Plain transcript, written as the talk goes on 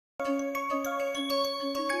Hello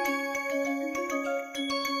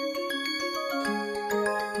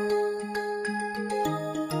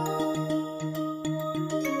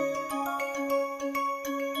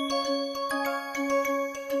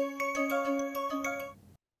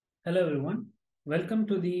everyone, welcome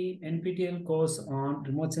to the NPTEL course on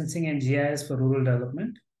remote sensing and GIS for rural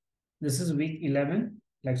development. This is week 11,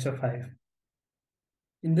 lecture 5.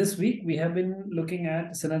 In this week, we have been looking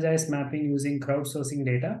at synergized mapping using crowdsourcing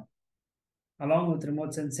data along with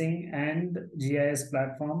remote sensing and GIS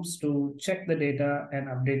platforms to check the data and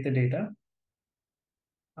update the data.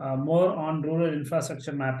 More on rural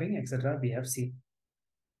infrastructure mapping, etc. we have seen.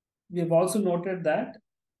 We have also noted that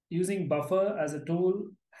using buffer as a tool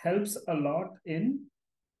helps a lot in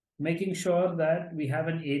making sure that we have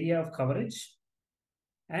an area of coverage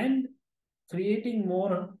and creating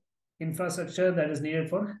more infrastructure that is needed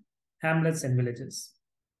for hamlets and villages.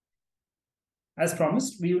 As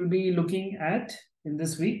promised, we will be looking at, in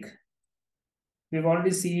this week, we've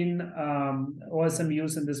already seen OSM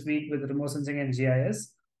use in this week with remote sensing and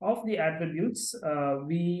GIS. Of the attributes,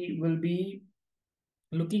 we will be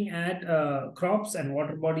looking at crops and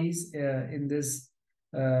water bodies in this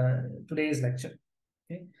today's lecture.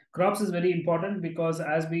 Okay. Crops is very important because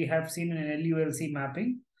as we have seen in LULC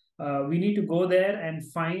mapping, we need to go there and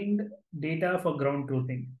find data for ground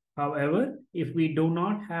truthing. However, if we do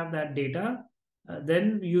not have that data,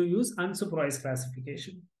 then you use unsupervised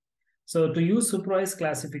classification. So to use supervised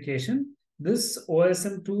classification, this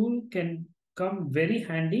OSM tool can come very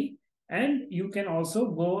handy, and you can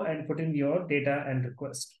also go and put in your data and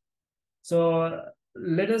request. So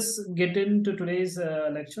let us get into today's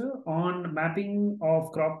lecture on mapping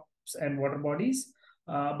of crops and water bodies,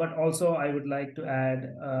 but also I would like to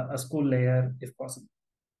add a school layer if possible.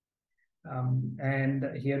 And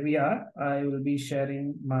here we are. I will be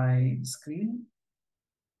sharing my screen.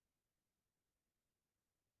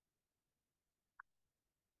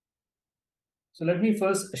 So let me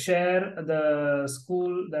first share the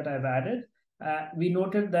school that I've added. We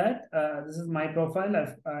noted that this is my profile.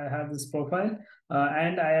 I have this profile,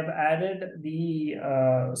 and I have added the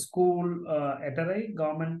school Eterai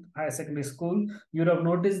Government Higher Secondary School. You would have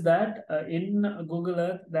noticed that in Google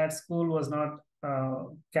Earth, that school was not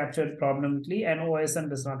captured prominently, and OSM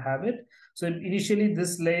does not have it. So initially,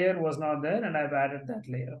 this layer was not there, and I've added that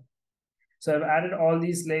layer. So I've added all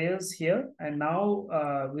these layers here, and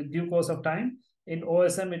now with due course of time, in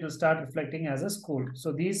OSM, it will start reflecting as a school.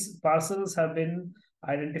 So these parcels have been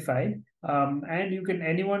identified, and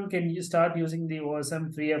anyone can start using the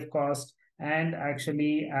OSM free of cost and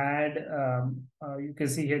actually add. You can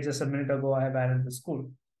see here just a minute ago, I have added the school.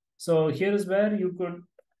 So here is where you could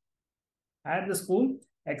add the school,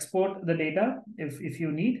 export the data if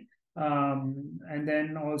you need, and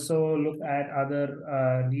then also look at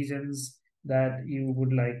other regions that you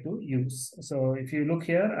would like to use. So if you look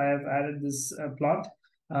here, I have added this plot,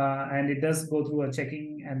 and it does go through a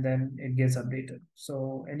checking and then it gets updated.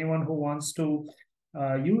 So anyone who wants to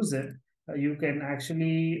use it, you can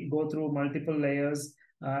actually go through multiple layers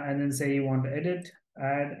and then say you want to edit,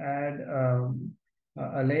 add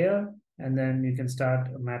a layer, and then you can start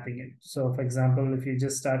mapping it. So for example, if you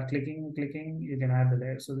just start clicking, you can add the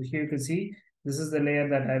layer. So here you can see, this is the layer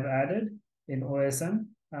that I've added in OSM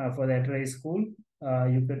for the Eterai school.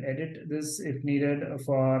 You could edit this if needed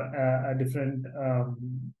for a different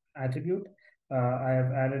attribute. I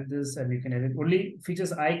have added this, and you can edit. Only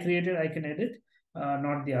features I created, I can edit,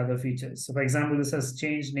 not the other features. So for example, this has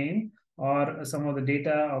changed name, or some of the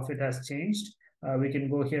data of it has changed. We can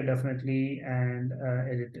go here definitely and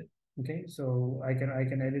edit it. Okay, so I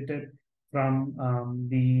can edit it from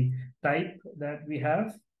the type that we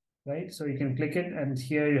have, right? So you can click it, and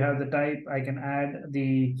here you have the type. I can add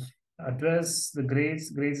the address, the grades.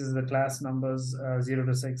 Grades is the class numbers 0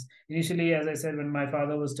 to 6. Initially, as I said, when my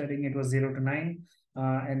father was studying, it was 0 to 9,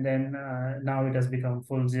 and then now it has become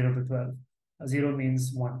full 0 to 12. 0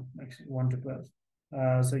 means 1, actually 1 to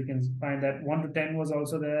 12. So you can find that 1 to 10 was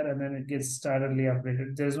also there, and then it gets sturdily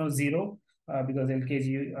updated. There's no 0 because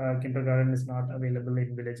LKG kindergarten is not available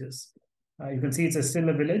in villages. You can see it's still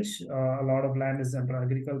a village. A lot of land is under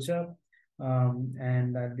agriculture,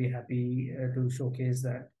 and I'd be happy to showcase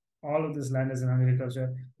that all of this land is in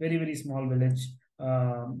agriculture. Very, very small village.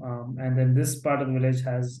 And then this part of the village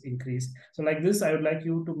has increased. So like this, I would like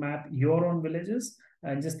you to map your own villages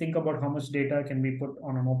and just think about how much data can be put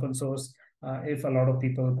on an open source if a lot of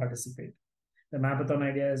people participate. The Mapathon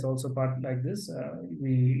idea is also part like this.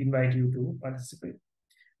 We invite you to participate.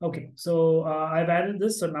 Okay, so I've added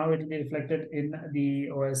this, so now it will be reflected in the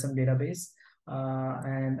OSM database.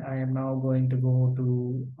 And I am now going to go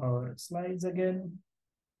to our slides again.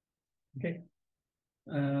 Okay.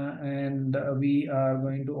 And we are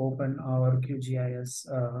going to open our QGIS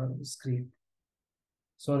screen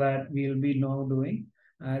so that we'll be now doing,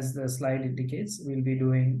 as the slide indicates, we'll be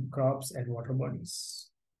doing crops and water bodies.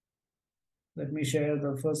 Let me share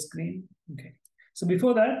the first screen. Okay. So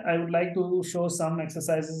before that, I would like to show some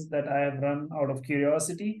exercises that I have run out of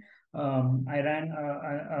curiosity. I ran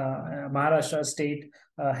Maharashtra State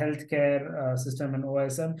Healthcare System and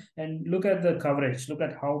OSM, and look at the coverage. Look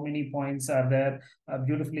at how many points are there,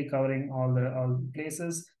 beautifully covering all the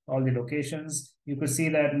places, all the locations. You could see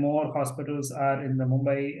that more hospitals are in the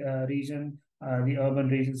Mumbai region, the urban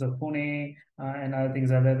regions of Pune, and other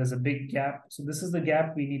things are there. There's a big gap. So this is the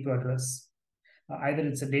gap we need to address. Either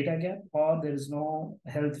it's a data gap or there is no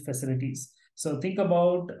health facilities. So think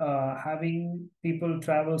about having people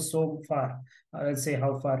travel so far. Let's say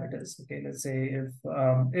how far it is. Okay, let's say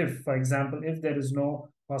if for example, if there is no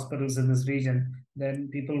hospitals in this region, then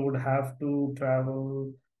people would have to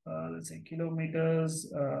travel, let's say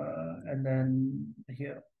kilometers, and then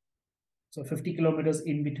here. So 50 kilometers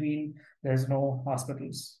in between, there's no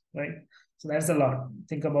hospitals, right? So that's a lot.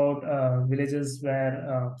 Think about villages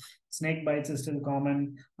where snake bites is still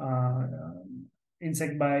common,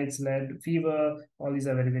 insect bites, lead, fever, all these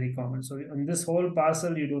are very, very common. So in this whole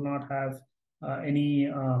parcel, you do not have any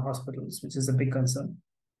hospitals, which is a big concern.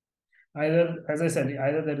 Either, as I said,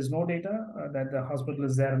 either there is no data that the hospital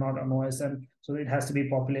is there or not on OSM, so it has to be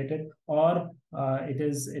populated, or it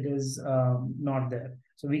is not there.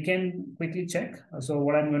 So we can quickly check. So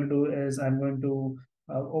what I'm going to do is I'm going to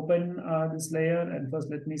open this layer, and first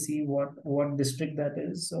let me see what district that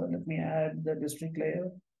is. So let me add the district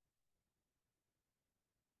layer.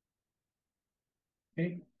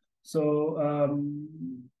 Okay. So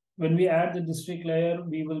when we add the district layer,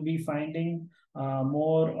 we will be finding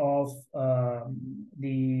more of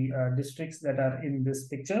the districts that are in this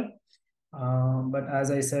picture. But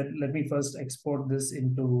as I said, let me first export this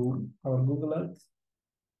into our Google Earth.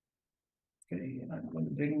 Okay, I'm going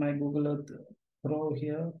to bring my Google Earth Pro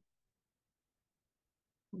here.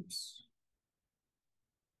 Oops.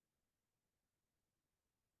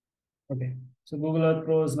 Okay, so Google Earth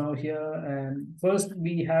Pro is now here, and first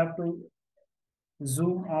we have to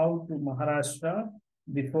zoom out to Maharashtra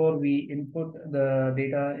before we input the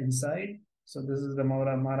data inside. So this is the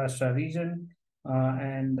Maharashtra region.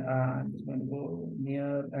 And I'm just going to go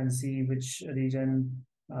near and see which region.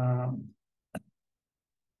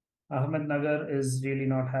 Ahmednagar is really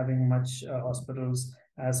not having much hospitals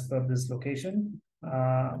as per this location.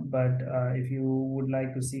 But if you would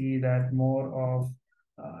like to see that more of,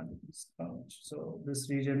 so this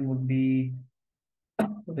region would be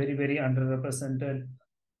very, very underrepresented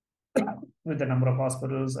with the number of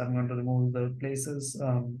hospitals. I'm going to remove the places,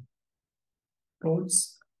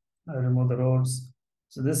 roads. I'll remove the roads.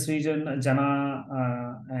 So this region, Jana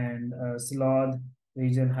and Silod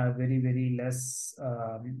region have very, very less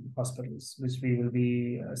hospitals, which we will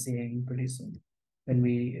be seeing pretty soon when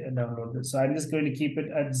we download this. So I'm just going to keep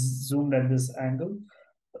it at zoomed at this angle.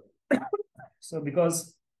 So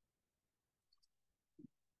because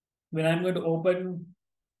when I'm going to open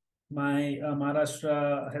my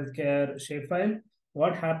Maharashtra healthcare shapefile,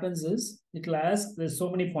 what happens is it'll ask, there's so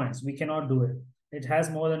many points, we cannot do it. It has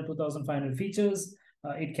more than 2,500 features.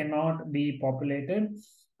 It cannot be populated.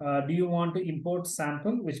 Do you want to import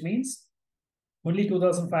sample, which means only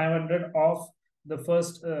 2,500 of the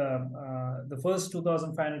first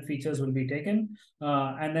 2,500 features will be taken,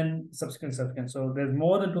 and then subsequent. So there's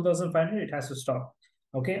more than 2,500, it has to stop.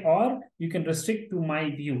 Okay, or you can restrict to my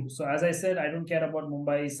view. So as I said, I don't care about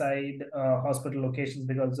Mumbai side hospital locations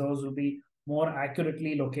because those will be more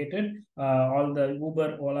accurately located. All the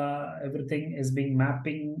Uber, Ola, everything is being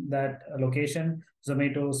mapping that location.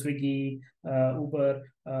 Zomato, Swiggy, Uber,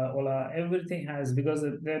 Ola, everything has, because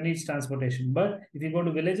there needs transportation. But if you go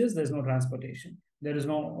to villages, there's no transportation. There is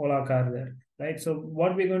no Ola car there, right? So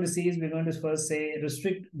what we're going to see is we're going to first say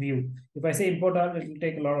restrict view. If I say import all, it will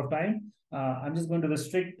take a lot of time. I'm just going to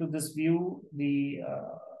restrict to this view the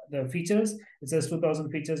features. It says 2,000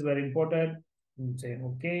 features were imported. Say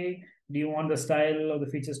okay. Do you want the style of the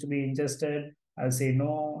features to be ingested? I'll say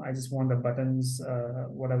no. I just want the buttons,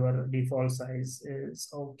 whatever default size is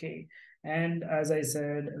okay. And as I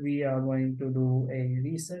said, we are going to do a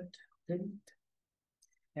reset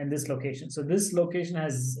and this location. So this location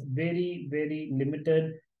has very, very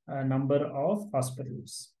limited number of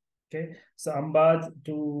hospitals. Okay, so Ambad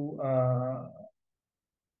to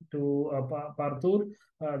Partur,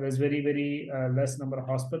 there's very, very less number of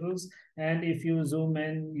hospitals. And if you zoom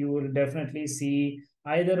in, you will definitely see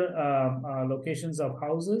either locations of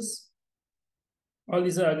houses. All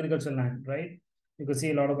these are agricultural land, right? You can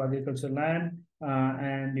see a lot of agricultural land,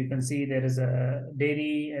 and you can see there is a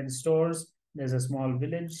dairy and stores. There's a small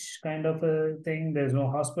village kind of a thing. There's no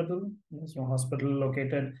hospital. There's no hospital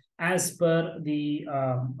located as per the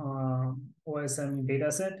OSM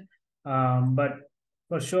data set. But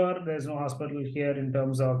for sure, there's no hospital here in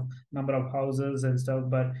terms of number of houses and stuff.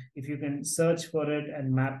 But if you can search for it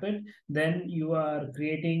and map it, then you are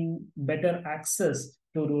creating better access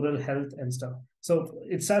to rural health and stuff. So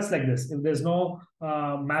it starts like this. If there's no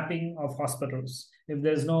mapping of hospitals, if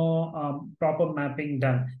there's no proper mapping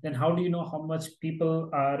done, then how do you know how much people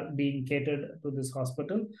are being catered to this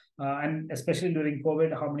hospital? And especially during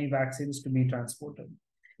COVID, how many vaccines to be transported?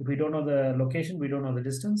 If we don't know the location, we don't know the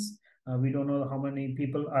distance, we don't know how many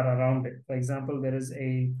people are around it. For example, there is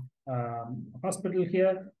a hospital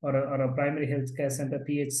here, or a primary health care center,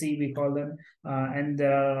 PHC, we call them, and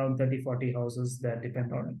there are around 30, 40 houses that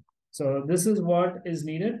depend on it. So this is what is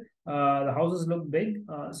needed. The houses look big,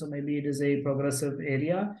 so maybe it is a progressive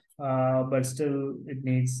area, but still it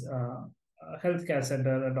needs a healthcare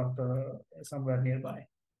center, a doctor somewhere nearby.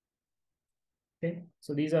 Okay,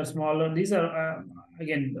 so these are smaller. These are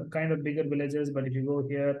again kind of bigger villages, but if you go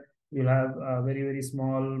here, you'll have very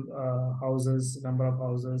small houses, number of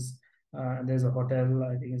houses. There's a hotel.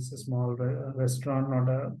 I think it's a small restaurant, not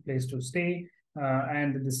a place to stay,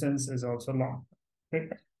 and the distance is also long. Okay.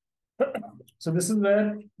 So this is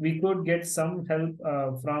where we could get some help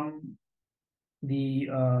from the.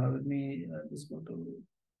 Let me just go to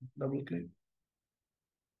double click.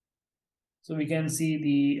 So we can see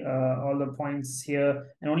the all the points here,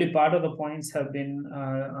 and only part of the points have been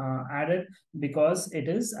added because it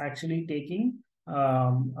is actually taking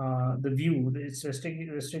the view. It's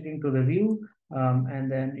restricting to the view, and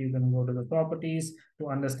then you can go to the properties to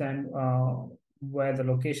understand where the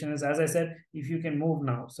location is. As I said, if you can move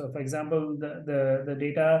now. So for example, the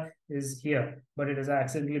data is here, but it is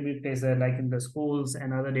accidentally been placed there, like in the schools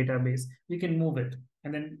and other database. You can move it,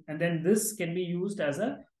 and then this can be used as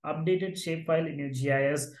a updated shapefile in your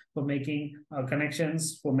GIS for making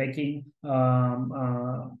connections, for making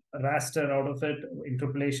raster out of it,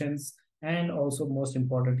 interpolations, and also most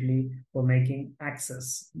importantly for making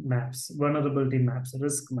access maps, vulnerability maps,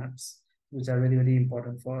 risk maps, which are very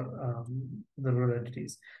important for the rural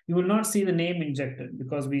entities. You will not see the name injected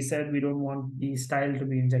because we said we don't want the style to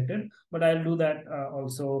be injected, but I'll do that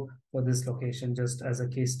also for this location just as a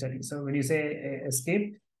case study. So when you say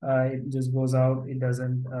escape, it just goes out. It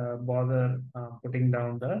doesn't bother putting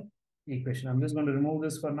down the equation. I'm just going to remove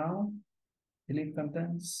this for now. Delete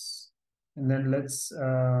contents, and then let's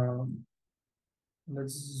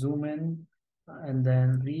zoom in and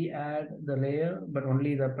then re-add the layer, but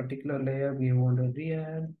only the particular layer we want to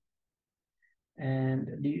re-add.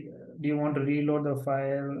 And do you want to reload the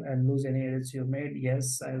file and lose any edits you've made?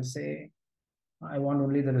 Yes, I'll say I want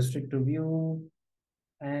only the restricted view,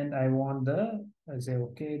 and I want I say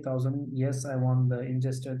okay, 1000. Yes, I want the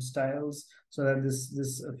ingested styles so that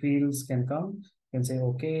this fields can come. You can say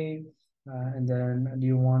okay, and then do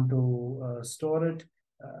you want to store it?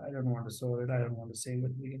 I don't want to store it. I don't want to save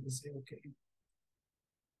it. We can just say okay.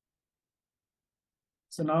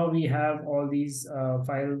 So now we have all these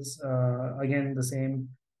files. Again, the same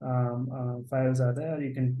files are there.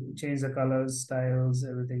 You can change the colors, styles,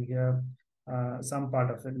 everything here. Some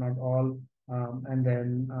part of it, not all. And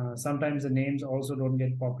then sometimes the names also don't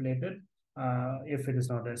get populated if it is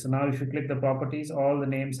not there. So now if you click the properties, all the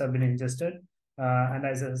names have been ingested. And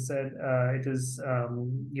as I said, it is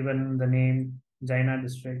given the name Jaina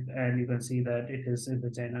district, and you can see that it is in the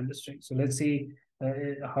Jaina district. So let's see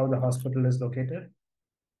how the hospital is located.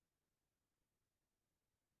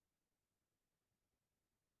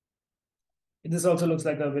 This also looks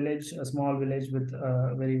like a village, a small village with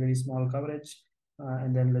very small coverage.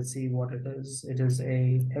 And then let's see what it is. It is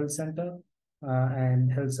a health center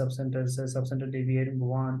and health subcenter, says subcenter deviating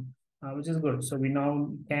one, which is good. So we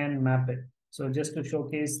now can map it. So just to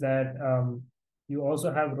showcase that you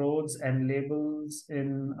also have roads and labels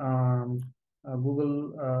in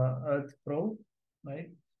Google Earth Pro, right?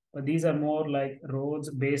 But these are more like roads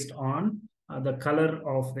based on the color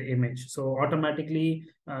of the image. So automatically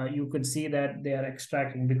you could see that they are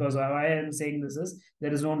extracting, because why I am saying this is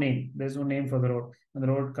there is no name. There's no name for the road, and the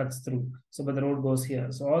road cuts through. So, but the road goes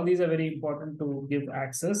here. So all these are very important to give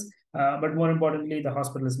access. But more importantly, the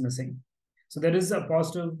hospital is missing. So there is a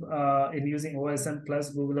positive in using OSM plus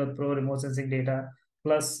Google Earth Pro remote sensing data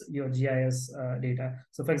plus your GIS data.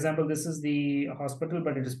 So for example, this is the hospital,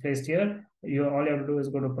 but it is placed here. All you have to do is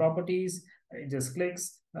go to properties. It just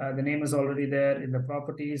clicks. The name is already there in the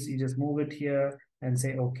properties. You just move it here and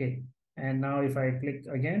say okay. And now if I click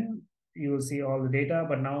again, you will see all the data,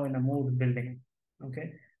 but now in a moved building.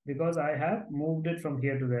 Okay, because I have moved it from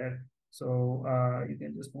here to there. So you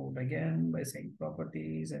can just move it again by saying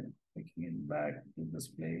properties and clicking it back to this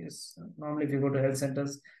place. Normally, if you go to health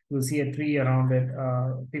centers, you'll see a tree around it,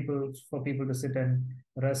 people for people to sit and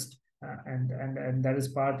rest, and that is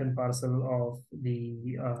part and parcel of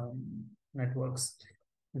the networks.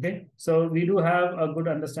 Okay, so we do have a good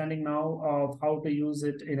understanding now of how to use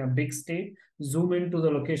it in a big state. Zoom into the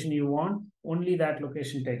location you want, only that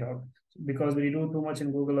location take out, because when you do too much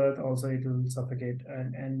in Google Earth, also it will suffocate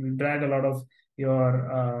and will drag a lot of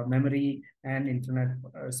your memory and internet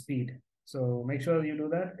speed. So make sure you do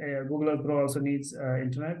that. Google Earth Pro also needs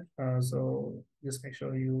internet, so just make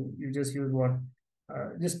sure you just use what,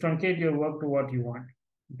 just truncate your work to what you want.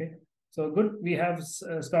 Okay. So good, we have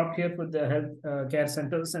stopped here with the health care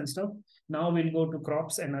centers and stuff. Now we'll go to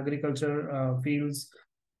crops and agriculture fields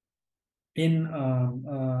in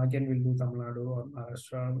again we'll do Tamil Nadu or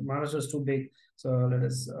Maharashtra. Maharashtra is too big, so let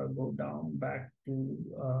us go down back to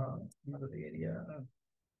another area.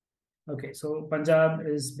 Okay, so Punjab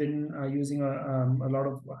has been using a lot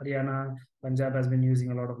of Haryana. Punjab has been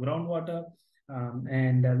using a lot of groundwater,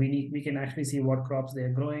 and we can actually see what crops they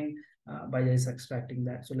are growing by just extracting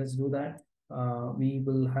that. So let's do that. We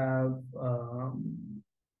will have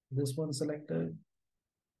this one selected.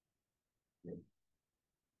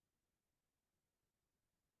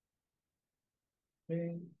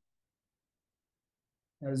 Okay.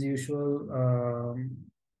 As usual,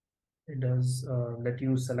 it does let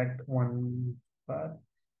you select one path.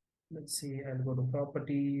 Let's see, I'll go to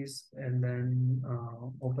properties and then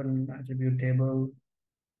open attribute table.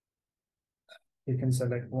 You can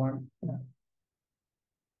select one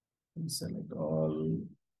and select all.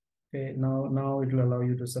 Okay, now it will allow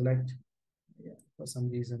you to select. Yeah, for some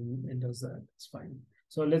reason it does that. It's fine.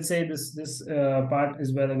 So let's say this part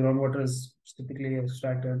is where the groundwater is typically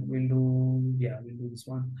extracted. We'll do this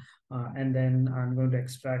one, and then I'm going to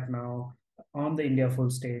extract now on the India full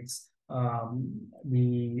states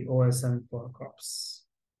the OSM for crops.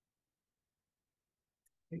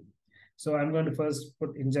 Okay. So I'm going to first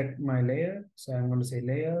inject my layer. So I'm going to say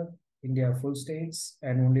layer India full states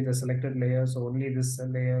and only the selected layer. So only this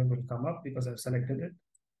layer will come up because I've selected it.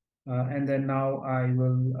 And then now I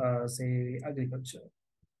will say agriculture.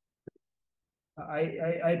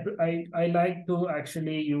 I like to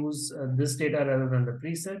actually use this data rather than the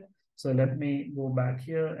preset. So let me go back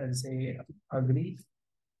here and say agri,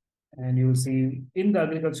 and you'll see in the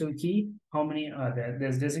agricultural key how many are there.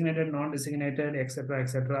 There's designated, non-designated, etc.,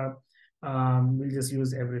 etc. We'll just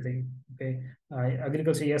use everything. Okay,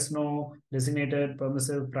 agriculture, yes, no, designated,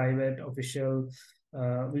 permissive, private, official.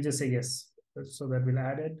 We'll just say yes. So that we'll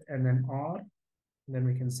add it, and then or, then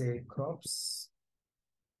we can say crops.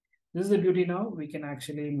 This is the beauty now. We can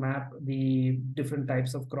actually map the different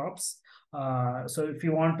types of crops. So if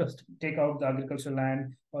you want to take out the agricultural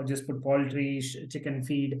land or just put poultry, chicken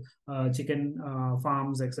feed, chicken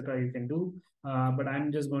farms, etc., you can do. But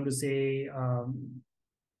I'm just going to say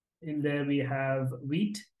in there we have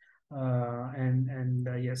wheat, and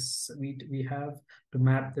yes, wheat we have to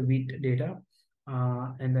map the wheat data.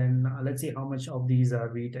 And then let's see how much of these are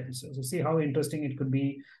wheat. And so see how interesting it could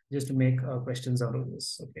be just to make questions out of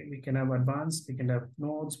this. Okay, we can have advanced, we can have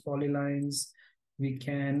nodes, polylines, we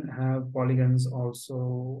can have polygons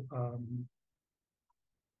also.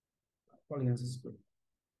 Polygons is good.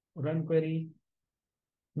 Run query.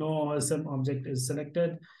 No OSM object is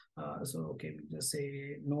selected. So okay, we just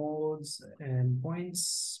say nodes and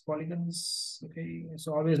points, polygons. Okay,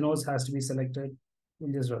 so always nodes has to be selected.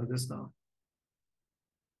 We'll just run this now.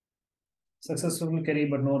 Successful query,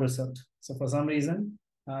 but no result. So for some reason,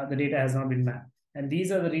 the data has not been mapped. And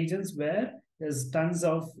these are the regions where there's tons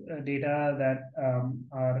of data that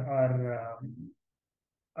are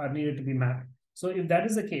needed to be mapped. So if that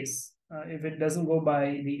is the case, if it doesn't go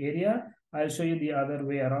by the area, I'll show you the other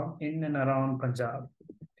way around, in and around Punjab.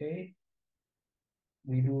 Okay.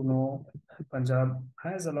 We do know Punjab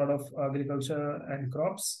has a lot of agriculture and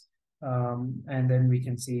crops. And then we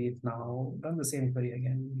can see it now. Run the same query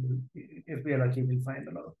again. If we are lucky, we'll find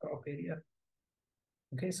a lot of crop area.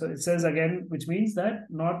 Okay, so it says again, which means that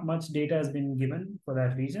not much data has been given for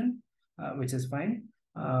that region, which is fine.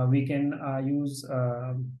 We can use,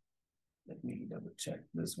 let me double check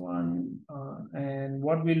this one. And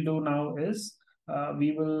what we'll do now is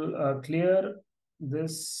we will clear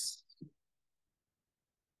this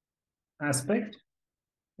aspect,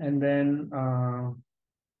 and then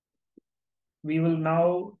we will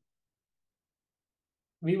now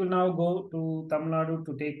go to Tamil Nadu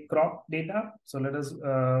to take crop data. So let us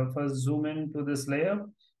first zoom in to this layer,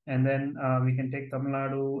 and then we can take Tamil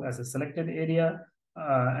Nadu as a selected area.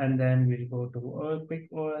 And then we'll go to a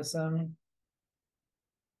quick OSM.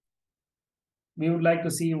 We would like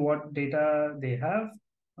to see what data they have.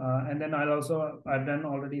 And then I've done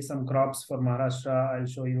already some crops for Maharashtra. I'll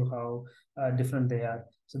show you how different they are.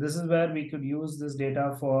 So this is where we could use this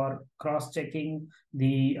data for cross-checking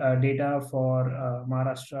the data for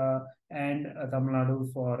Maharashtra and Tamil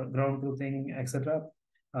Nadu for ground truthing, etc.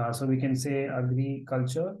 So we can say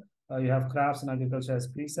agriculture. You have crafts and agriculture as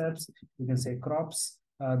precepts. You can say crops.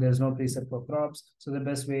 There's no precept for crops. So the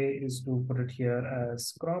best way is to put it here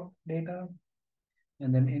as crop data.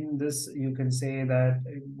 And then in this, you can say that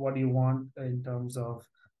what you want in terms of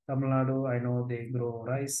Tamil Nadu. I know they grow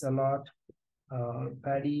rice a lot,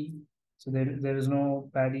 paddy. So there is no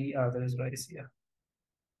paddy, there is rice here.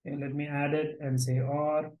 Okay, let me add it and say,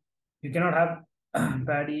 or you cannot have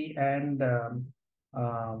paddy and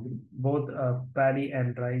both paddy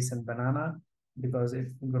and rice and banana because it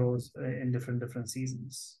grows in different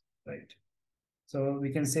seasons, right? So we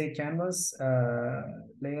can say canvas,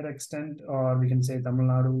 layer extent, or we can say Tamil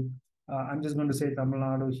Nadu. I'm just going to say Tamil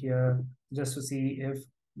Nadu here just to see if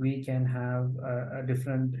we can have a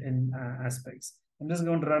different in aspects. I'm just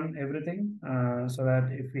going to run everything so that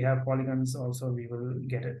if we have polygons also, we will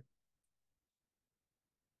get it.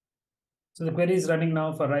 So the query is running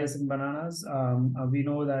now for rice and bananas. We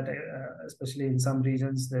know that especially in some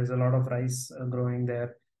regions, there's a lot of rice growing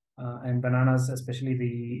there, and bananas, especially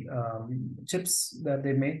the chips that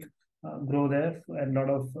they make, grow there. And a lot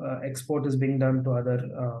of export is being done to other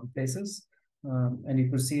places. And you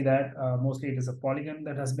could see that mostly it is a polygon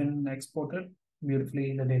that has been exported.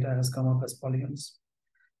 Beautifully, the data has come up as polygons.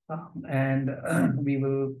 And we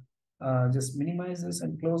will just minimize this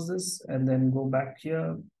and close this and then go back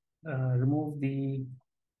here, remove the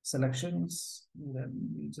selections, then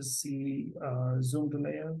we just see zoom to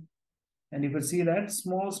layer. And you could see that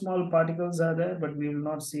small particles are there, but we will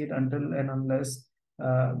not see it until and unless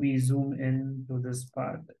we zoom in to this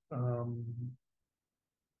part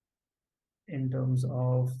in terms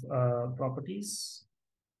of properties.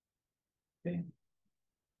 Okay.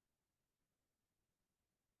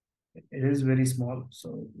 It is very small.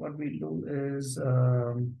 So what we do is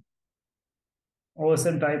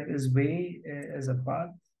OSM type is way as a path.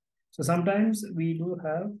 So sometimes we do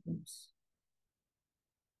have, oops,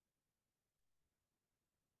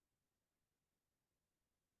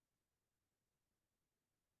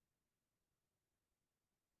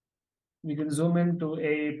 we can zoom into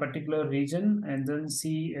a particular region and then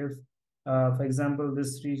see if, for example,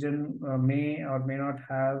 this region may or may not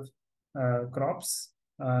have crops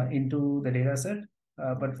into the data set.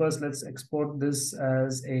 But first, let's export this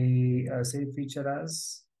as a save feature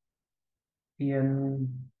as TN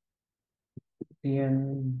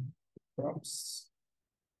crops.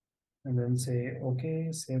 And then say,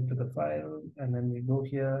 okay, save to the file. And then we go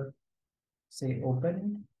here, say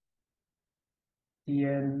open,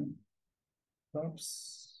 TN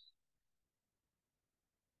crops.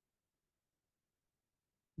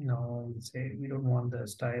 No, we'll say we don't want the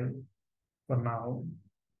style for now.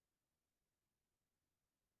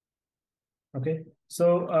 Okay,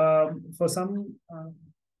 so for some,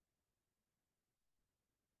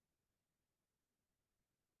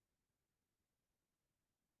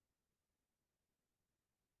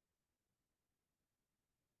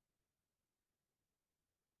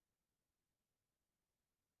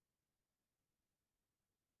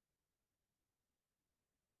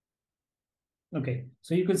 okay,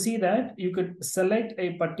 so you could see that you could select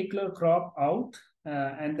a particular crop out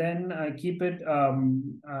and then keep it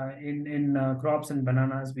in crops and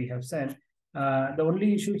bananas, we have said. The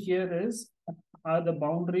only issue here is, are the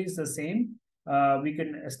boundaries the same? We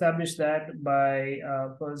can establish that by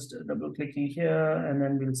first double clicking here, and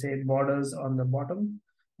then we'll say borders on the bottom.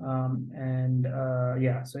 And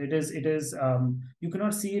yeah, so it is you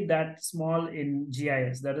cannot see it that small in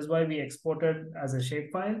GIS. That is why we exported as a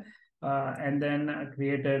shapefile and then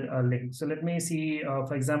created a link. So let me see,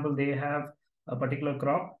 for example, they have a particular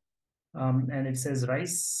crop and it says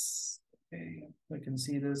rice. Okay, I can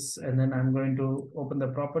see this, and then I'm going to open the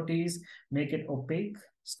properties, make it opaque,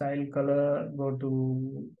 style color, go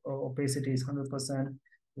to opacity is 100%.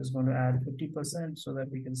 Just going to add 50% so that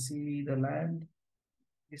we can see the land.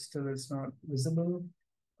 Still, it's not visible.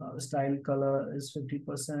 Style color is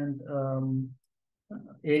 50%.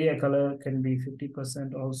 Area color can be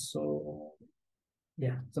 50% also.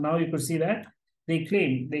 Yeah, so now you could see that they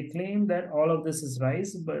claim that all of this is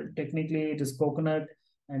rice, but technically it is coconut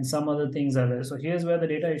and some other things are there. So here's where the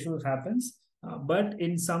data issue happens. But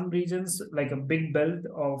in some regions, like a big belt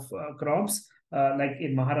of crops, like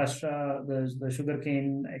in Maharashtra, the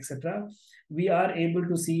sugarcane, etc., we are able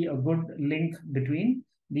to see a good link between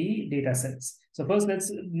the data sets. So first,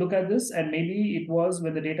 let's look at this, and maybe it was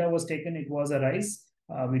when the data was taken, it was a rice.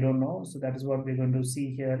 We don't know. So that is what we're going to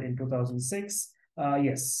see here in 2006.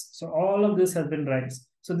 Yes. So all of this has been rice.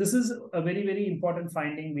 So this is a very, very important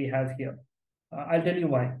finding we have here. I'll tell you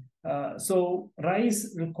why. So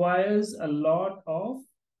rice requires a lot of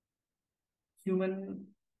human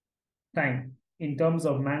time in terms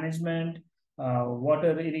of management,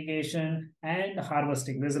 water irrigation, and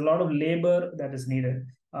harvesting. There's a lot of labor that is needed.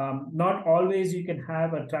 Not always you can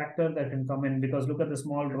have a tractor that can come in, because look at the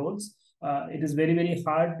small roads. It is very, very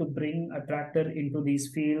hard to bring a tractor into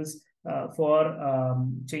these fields for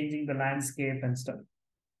changing the landscape and stuff.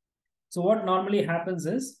 So what normally happens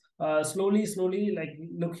is slowly, like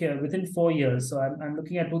look here, within 4 years. So I'm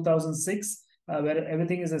looking at 2006, where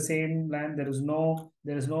everything is the same land. There is no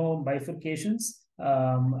bifurcations.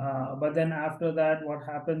 But then after that, what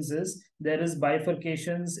happens is there is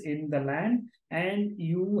bifurcations in the land, and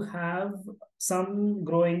you have some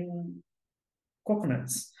growing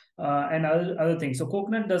coconuts and other things. So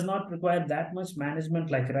coconut does not require that much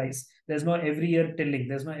management like rice. There's no every year tilling.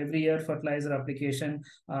 There's no every year fertilizer application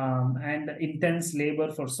and intense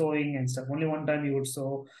labor for sowing and stuff. Only one time you would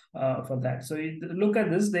sow for that. So you look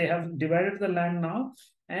at this. They have divided the land now,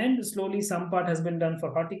 and slowly some part has been done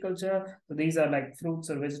for horticulture. So these are like fruits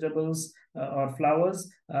or vegetables or flowers,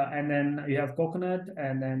 and then you have coconut,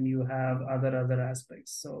 and then you have other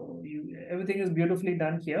aspects. So everything is beautifully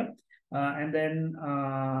done here. And then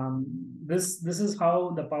this is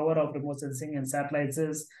how the power of remote sensing and satellites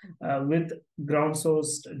is. With ground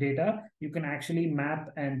sourced data, you can actually map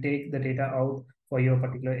and take the data out for your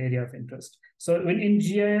particular area of interest. So when in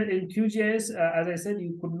QGIS, as I said,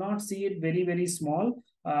 you could not see it very, very small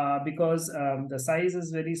because the size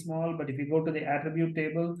is very small. But if you go to the attribute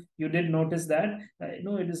table, you did notice that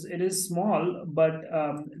no, it is small, but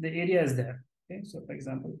the area is there. Okay, so for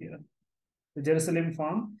example, here the Jerusalem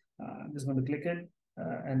farm. I'm just going to click it,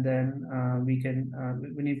 and then we can,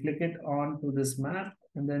 when you click it on to this map,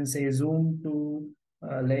 and then say zoom to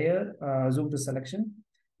layer, zoom to selection,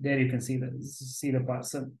 there you can see the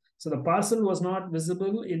parcel. So the parcel was not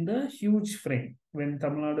visible in the huge frame when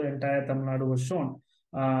entire Tamil Nadu was shown.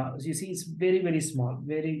 So you see, it's very, very small,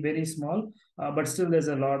 very, very small, but still there's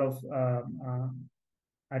a lot of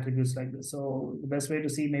attributes like this. So the best way to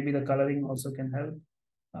see, maybe the coloring also can help.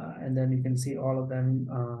 And then you can see all of them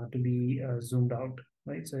to be zoomed out,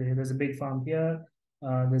 right? So there's a big farm here,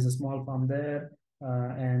 there's a small farm there,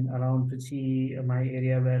 and around Trichy, my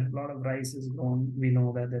area where a lot of rice is grown, we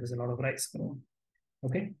know that there is a lot of rice grown.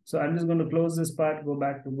 Okay, so I'm just going to close this part, go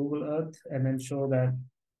back to Google Earth, and then show that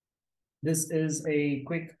this is a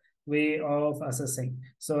quick way of assessing.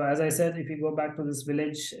 So as I said, if you go back to this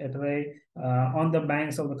village at on the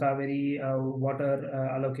banks of the Kaveri water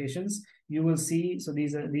allocations, you will see. So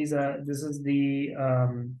this is the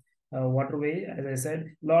waterway. As I said,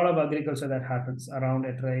 a lot of agriculture that happens around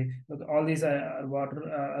Etrai. All these water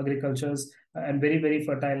agricultures and very, very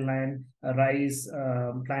fertile land, rice,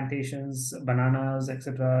 plantations, bananas,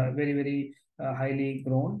 etc. Very, very highly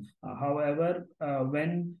grown. However,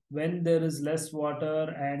 when there is less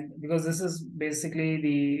water, and because this is basically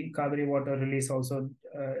the Kaveri water release also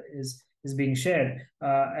is being shared,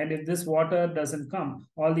 and if this water doesn't come,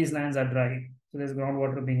 all these lands are dry. So there's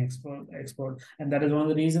groundwater being export, and that is one of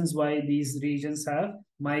the reasons why these regions have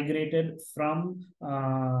migrated from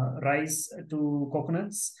rice to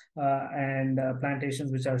coconuts and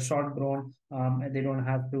plantations which are short grown, and they don't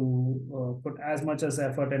have to put as much as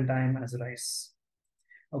effort and time as rice.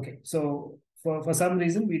 Okay, so for some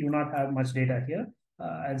reason we do not have much data here,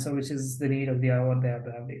 and so which is the need of the hour, they have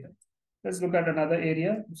to have data. Let's look at another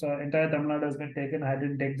area. So entire Tamil Nadu has been taken. I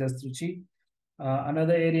didn't take just Trichy.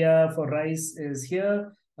 Another area for rice is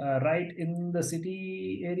here, right in the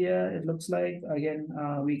city area. It looks like, again,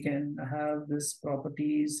 we can have this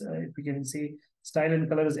properties. If we can see style and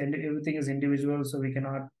colors, and everything is individual, so we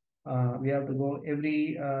cannot. We have to go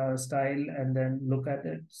every style and then look at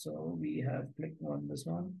it. So we have clicked on this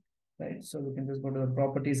one, right? So we can just go to the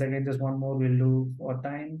properties again. Just one more we'll do for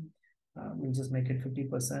time. We'll just make it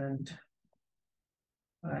 50%.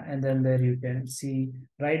 And then there you can see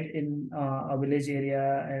right in a village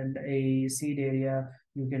area and a seed area,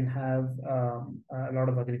 you can have a lot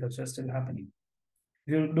of agriculture still happening.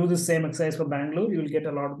 If you do the same exercise for Bangalore, you will get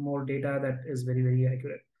a lot more data that is very, very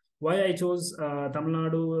accurate. Why I chose Tamil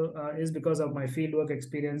Nadu is because of my fieldwork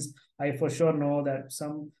experience. I for sure know that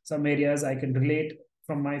some areas I can relate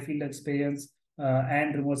from my field experience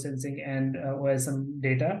and remote sensing and OSM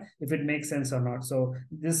data, if it makes sense or not. So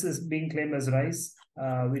this is being claimed as rice,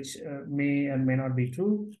 which may and may not be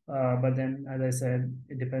true. But then, as I said,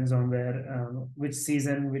 it depends on where, which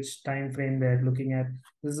season, which time frame they're looking at.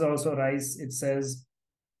 This is also rice. It says,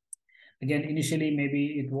 again, initially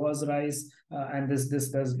maybe it was rice, and this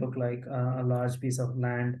does look like a large piece of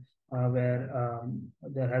land where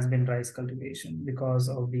there has been rice cultivation because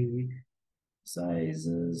of the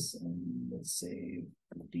sizes. Let's say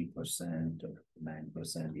 50% or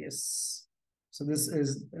 9%. Yes. So this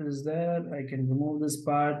is there. I can remove this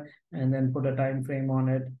part and then put a time frame on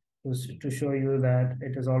it to show you that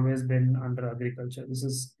it has always been under agriculture.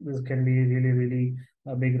 This can be really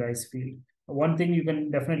a big rice field. One thing you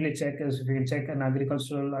can definitely check is, if you can check an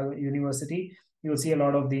agricultural university, you'll see a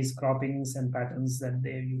lot of these croppings and patterns that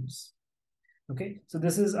they use. Okay, so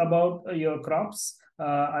this is about your crops.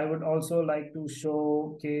 I would also like to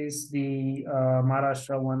showcase the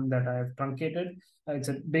Maharashtra one that I have truncated. It's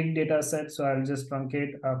a big data set, so I'll just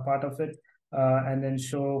truncate a part of it and then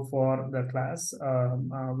show for the class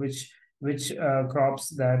which crops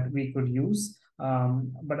that we could use.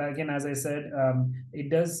 But again, as I said, it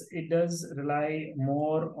does rely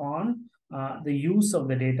more on the use of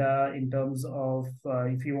the data in terms of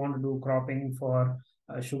if you want to do cropping for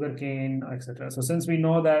sugarcane, etc. So since we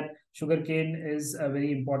know that sugarcane is a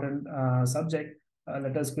very important subject,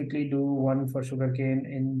 let us quickly do one for sugarcane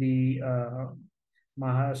in the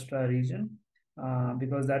Maharashtra region,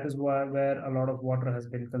 because that is where a lot of water has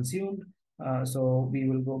been consumed. So we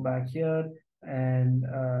will go back here and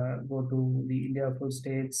go to the India full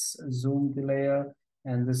states, zoom to layer,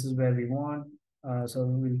 and this is where we want. So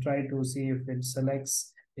we'll try to see if it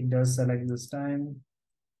selects. It does select this time.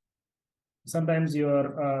 Sometimes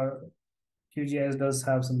your QGIS does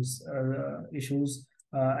have some issues,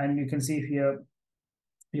 and you can see here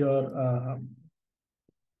your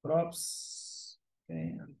crops.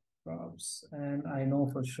 Okay, crops, and I know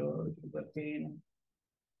for sure the cane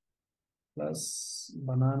plus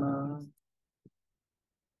banana,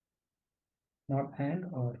 not and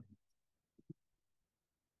or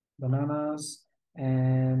bananas,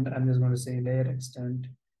 and I'm just going to say layer extent,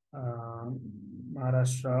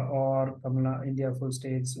 Maharashtra or Tamil India full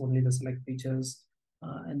states, only the select features.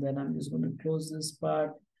 And then I'm just going to close this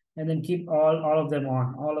part and then keep all of them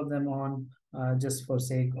on, just for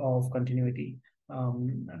sake of continuity.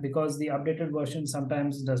 Because the updated version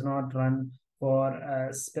sometimes does not run for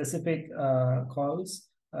specific calls,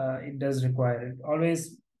 it does require it.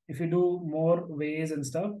 Always, if you do more ways and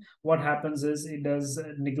stuff, what happens is it does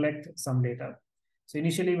neglect some data. So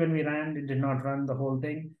initially when we ran, it did not run the whole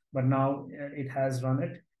thing, but now it has run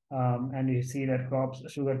it. And you see that crops,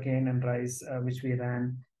 sugarcane and rice, which we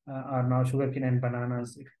ran, are now sugarcane and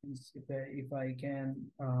bananas. If I can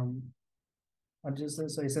adjust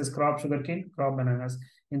this, so it says crop sugarcane, crop bananas.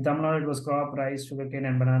 In Tamil Nadu, it was crop rice, sugarcane,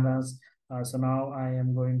 and bananas. So now I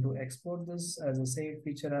am going to export this as a save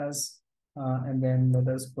feature as, and then let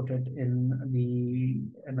us put it in the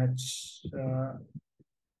MH.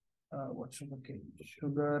 What sugarcane?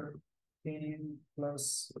 Sugar cane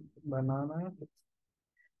plus banana.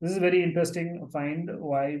 This is very interesting find.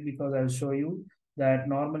 Why? Because I'll show you that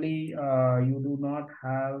normally you do not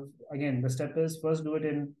have, again, the step is first do it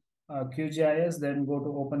in QGIS, then go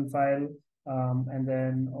to open file, and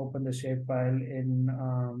then open the shape file in,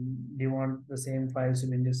 do you want the same files?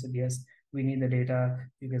 You can just say, yes, we need the data.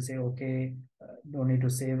 You can say, okay, don't need to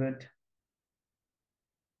save it.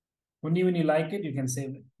 Only when you like it, you can save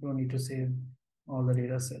it. Don't need to save all the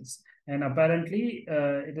data sets. And apparently,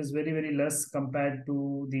 it is very less compared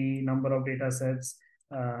to the number of data sets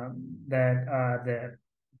that are there.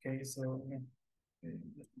 Okay, so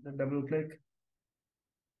the double click.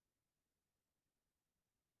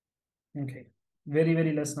 Okay,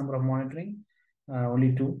 very less number of monitoring,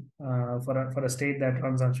 only two for a state that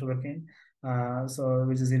runs on sugarcane. So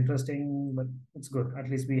which is interesting, but it's good. At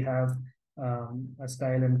least we have a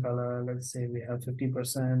style and color. Let's say we have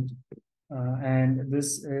 50%, and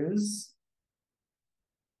this is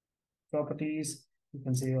properties. You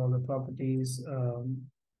can see all the properties.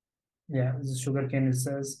 Yeah, this is sugarcane, it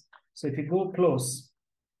says. So if you go close,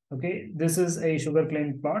 okay, this is a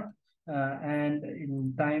sugarcane plot. And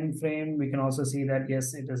in time frame, we can also see that,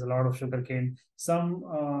 yes, it is a lot of sugarcane. Some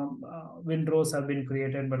windrows have been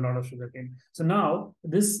created, but a lot of sugarcane. So now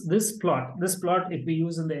this plot, if we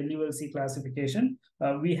use in the LULC classification,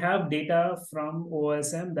 we have data from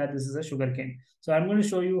OSM that this is a sugarcane. So I'm going to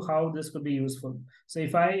show you how this could be useful. So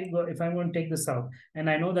if I'm going to take this out, and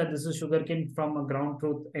I know that this is sugarcane from a ground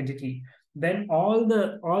truth entity, then all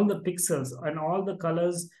the pixels and all the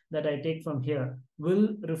colors that I take from here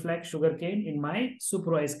will reflect sugarcane in my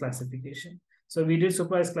supervised classification. So we did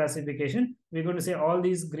supervised classification. We're going to say all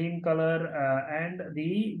these green color and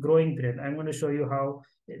the growing period. I'm going to show you how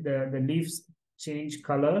the leaves change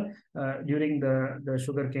color during the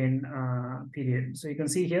sugarcane period. So you can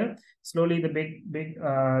see here, slowly the big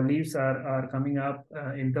leaves are coming up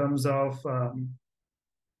in terms of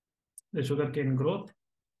the sugarcane growth.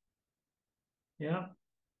 Yeah.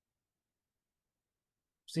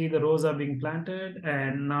 See, the rows are being planted,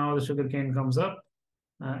 and now the sugarcane comes up.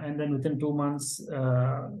 And then within 2 months,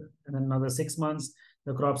 and then another 6 months,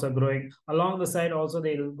 the crops are growing. Along the side, also,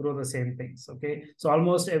 they will grow the same things. Okay. So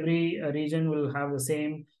almost every region will have the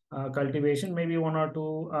same cultivation. Maybe one or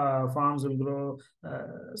two farms will grow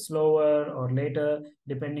slower or later,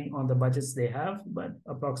 depending on the budgets they have, but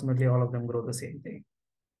approximately all of them grow the same thing.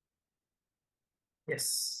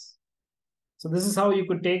 Yes. So this is how you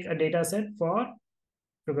could take a data set for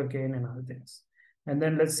sugarcane and other things. And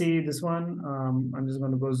then let's see this one. I'm just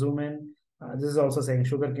going to go zoom in. This is also saying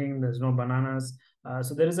sugarcane. There's no bananas.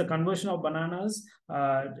 So there is a conversion of bananas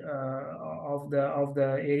of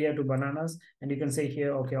the area to bananas, and you can say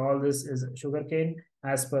here, okay, all this is sugarcane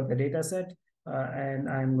as per the data set. And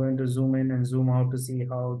I'm going to zoom in and zoom out to see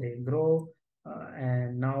how they grow.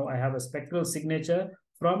 And now I have a spectral signature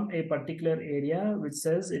from a particular area which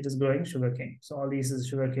says it is growing sugarcane. So all these is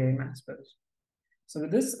sugarcane as per. So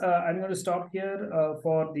with this, I'm going to stop here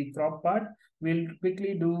for the crop part. We'll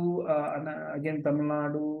quickly do, again, Tamil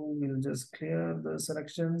Nadu. We'll just clear the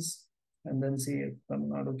selections and then see if Tamil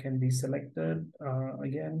Nadu can be selected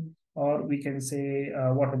again. Or we can say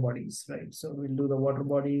water bodies, right? So we'll do the water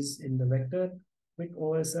bodies in the vector, quick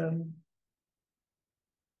OSM.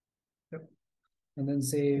 Yep. And then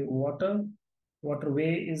say water.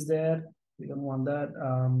 Waterway is there. We don't want that.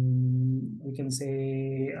 We can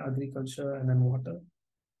say agriculture and then water.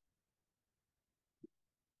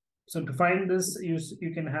 So to find this,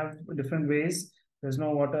 you can have different ways. There's no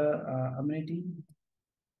water amenity.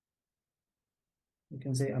 You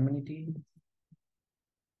can say amenity.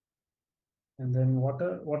 And then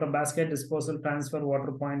water basket, disposal, transfer,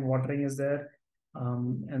 water point, watering is there.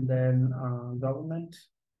 And then government.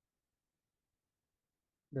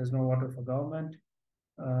 There's no water for government.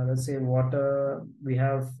 Let's say water, we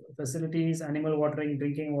have facilities, animal watering,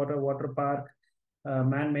 drinking water, water park,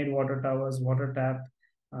 man-made water towers, water tap,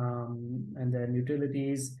 and then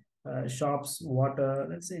utilities, shops, water,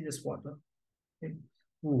 let's say just water. Okay.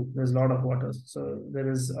 Ooh, there's a lot of water. So there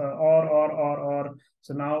is or.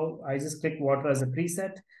 So now I just click water as a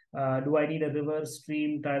preset. Do I need a river,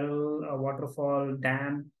 stream, tidal, waterfall,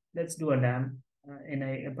 dam? Let's do a dam in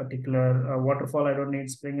a particular waterfall. I don't need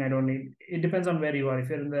spring. I don't need. It depends on where you are. If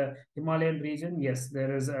you're in the Himalayan region, yes,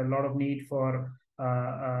 there is a lot of need for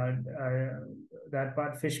that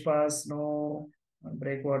part. Fish pass, no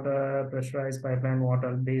breakwater, pressurized pipeline,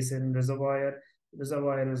 water basin, reservoir.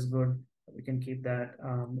 Reservoir is good. We can keep that.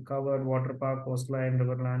 Covered water park, coastline,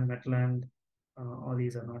 riverland, wetland. All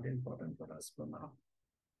these are not important for us for now.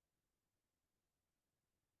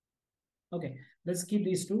 Okay, let's keep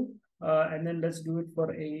these two. And then let's do it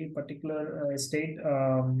for a particular state.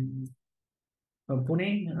 Pune.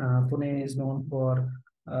 Pune is known for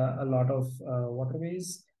a lot of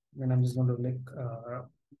waterways. Then I'm just going to look.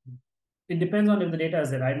 It depends on if the data is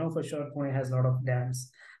there. I know for sure Pune has a lot of dams,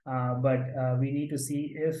 but we need to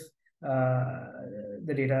see if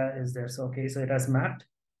the data is there. So, okay, so it has mapped.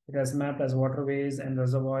 It has mapped as waterways and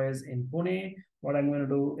reservoirs in Pune. What I'm going to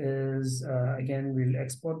do is, again, we'll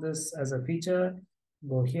export this as a feature.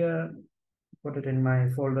 Go here, put it in my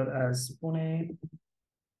folder as Pune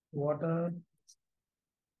water.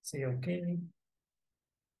 Say okay.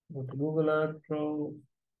 Go to Google Earth Pro,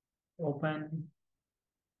 open.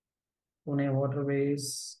 Pune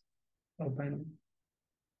waterways, open.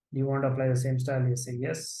 Do you want to apply the same style? You say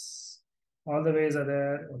yes. All the ways are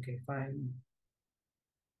there. Okay, fine.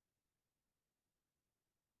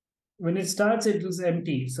 When it starts, it is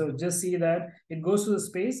empty. So just see that it goes to the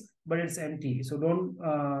space, but it's empty. So don't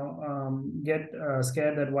get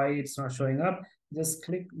scared that why it's not showing up. Just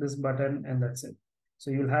click this button and that's it. So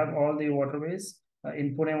you'll have all the waterways.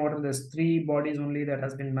 In Pune water, there's 3 bodies only that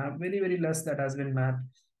has been mapped. Very, very less that has been mapped,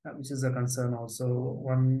 which is a concern also.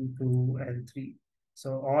 1, 2, and 3.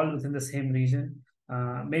 So all within the same region.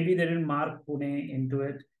 Maybe they didn't mark Pune into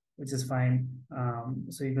it, which is fine.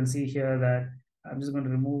 So you can see here that I'm just going to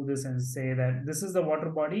remove this and say that this is the water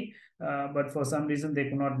body, but for some reason they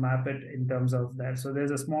could not map it in terms of that. So there's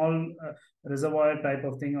a small reservoir type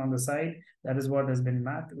of thing on the side. That is what has been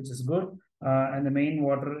mapped, which is good. And the main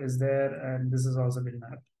water is there, and this has also been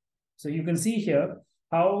mapped. So you can see here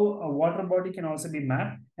how a water body can also be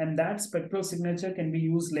mapped, and that spectral signature can be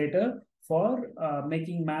used later for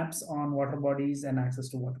making maps on water bodies and access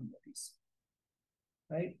to water bodies,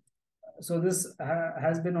 right? So this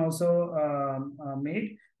has been also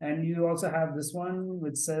made, and you also have this one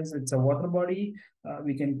which says it's a water body.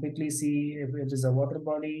 We can quickly see if it is a water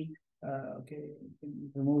body. Okay,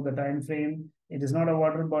 remove the time frame. It is not a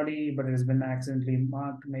water body, but it has been accidentally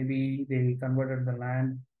marked. Maybe they converted the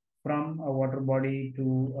land from a water body to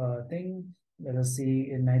a thing. Let us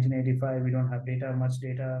see. In 1985, we don't have data, much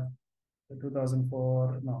data.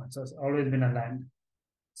 2004, no, it's always been a land.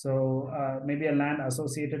 So maybe a land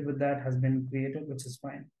associated with that has been created, which is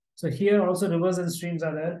fine. So here also rivers and streams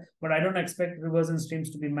are there, but I don't expect rivers and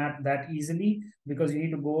streams to be mapped that easily because you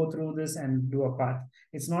need to go through this and do a path.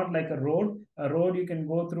 It's not like a road. A road you can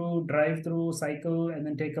go through, drive through, cycle, and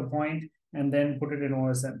then take a point and then put it in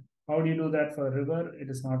OSM. How do you do that for a river? It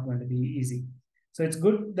is not going to be easy. So it's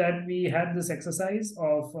good that we had this exercise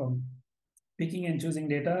of picking and choosing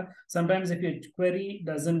data. Sometimes if your query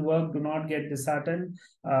doesn't work, do not get disheartened.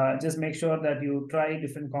 Just make sure that you try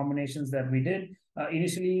different combinations that we did.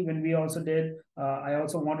 Initially, when we also did, I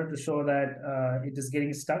also wanted to show that it is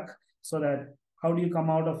getting stuck, so that how do you come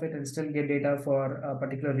out of it and still get data for a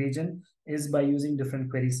particular region is by using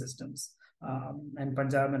different query systems. And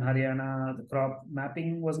Punjab and Haryana, the crop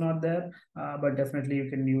mapping was not there, but definitely you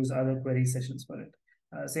can use other query sessions for it.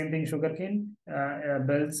 Same thing, sugarcane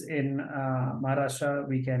belts in Maharashtra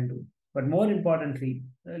we can do. But more importantly,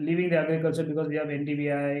 leaving the agriculture, because we have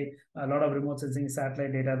NDVI, a lot of remote sensing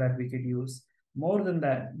satellite data that we could use. More than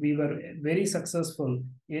that, we were very successful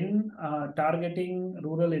in targeting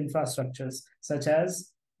rural infrastructures such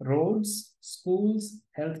as roads, schools,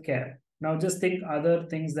 healthcare. Now, just think other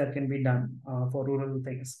things that can be done for rural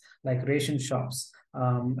things like ration shops,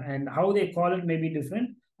 and how they call it may be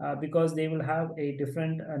different, because they will have a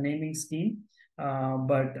different naming scheme.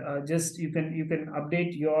 But just you can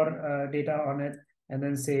update your data on it and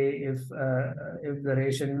then say if the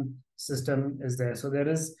ration system is there. So there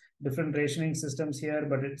is different rationing systems here,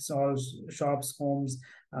 but it's all shops, homes,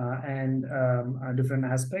 and different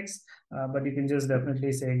aspects. But you can just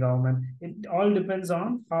definitely say government. It all depends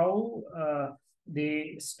on how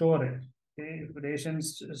they store it. Okay, if ration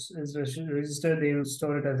is registered, they will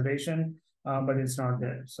store it as ration, but it's not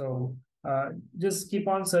there. So just keep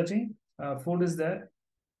on searching. Food is there.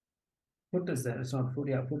 Food is there. It's not food.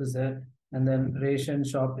 Yeah, food is there. And then ration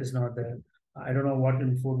shop is not there. I don't know what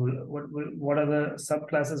in food what other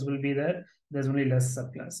subclasses will be there. There's only less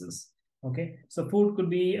subclasses. Okay, so food could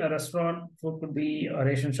be a restaurant. Food could be a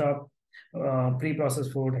ration shop,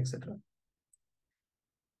 pre-processed food, etc.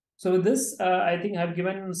 So with this, I think I've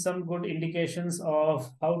given some good indications of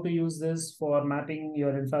how to use this for mapping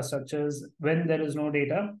your infrastructures when there is no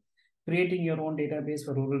data, creating your own database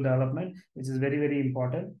for rural development, which is very, very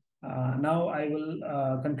important. Now I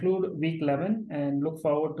will conclude week 11 and look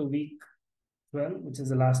forward to week 12, which is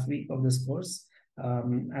the last week of this course.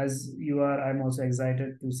 As you are, I'm also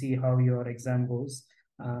excited to see how your exam goes.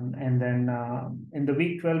 And then in the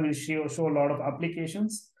week 12, we'll show a lot of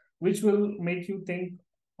applications, which will make you think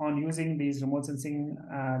on using these remote sensing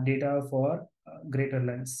data for greater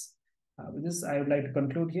lengths. With this, I would like to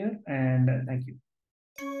conclude here, and thank you.